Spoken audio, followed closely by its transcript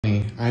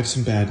Honey, I have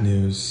some bad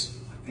news.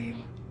 Babe.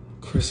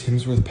 Chris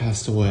Hemsworth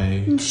passed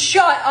away.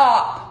 Shut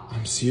up!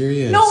 I'm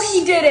serious. No,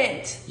 he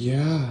didn't!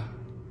 Yeah.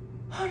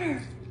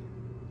 Hunter.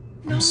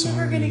 No, I'm I'm sorry.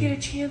 never gonna get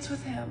a chance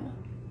with him.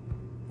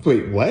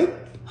 Wait, what?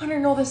 Hunter,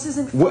 no, this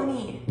isn't What?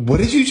 funny. What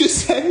did you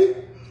just say?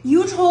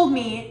 You told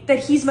me that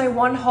he's my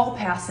one hall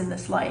pass in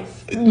this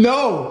life.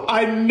 No,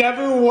 I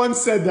never once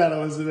said that,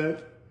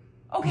 Elizabeth.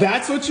 Okay.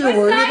 That's what you're but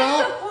worried that's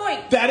about? the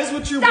point. That is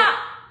what you're... Stop!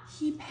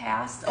 He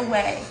passed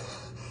away.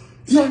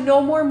 So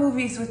no more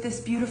movies with this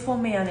beautiful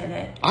man in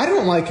it. I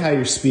don't like how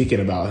you're speaking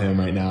about him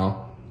right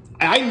now.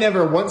 I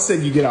never once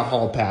said you get a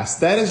hall pass.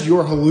 That is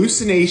your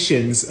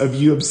hallucinations of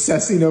you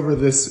obsessing over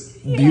this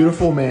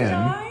beautiful man.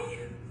 Die?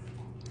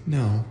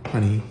 No,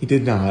 honey, he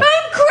did not.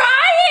 I'm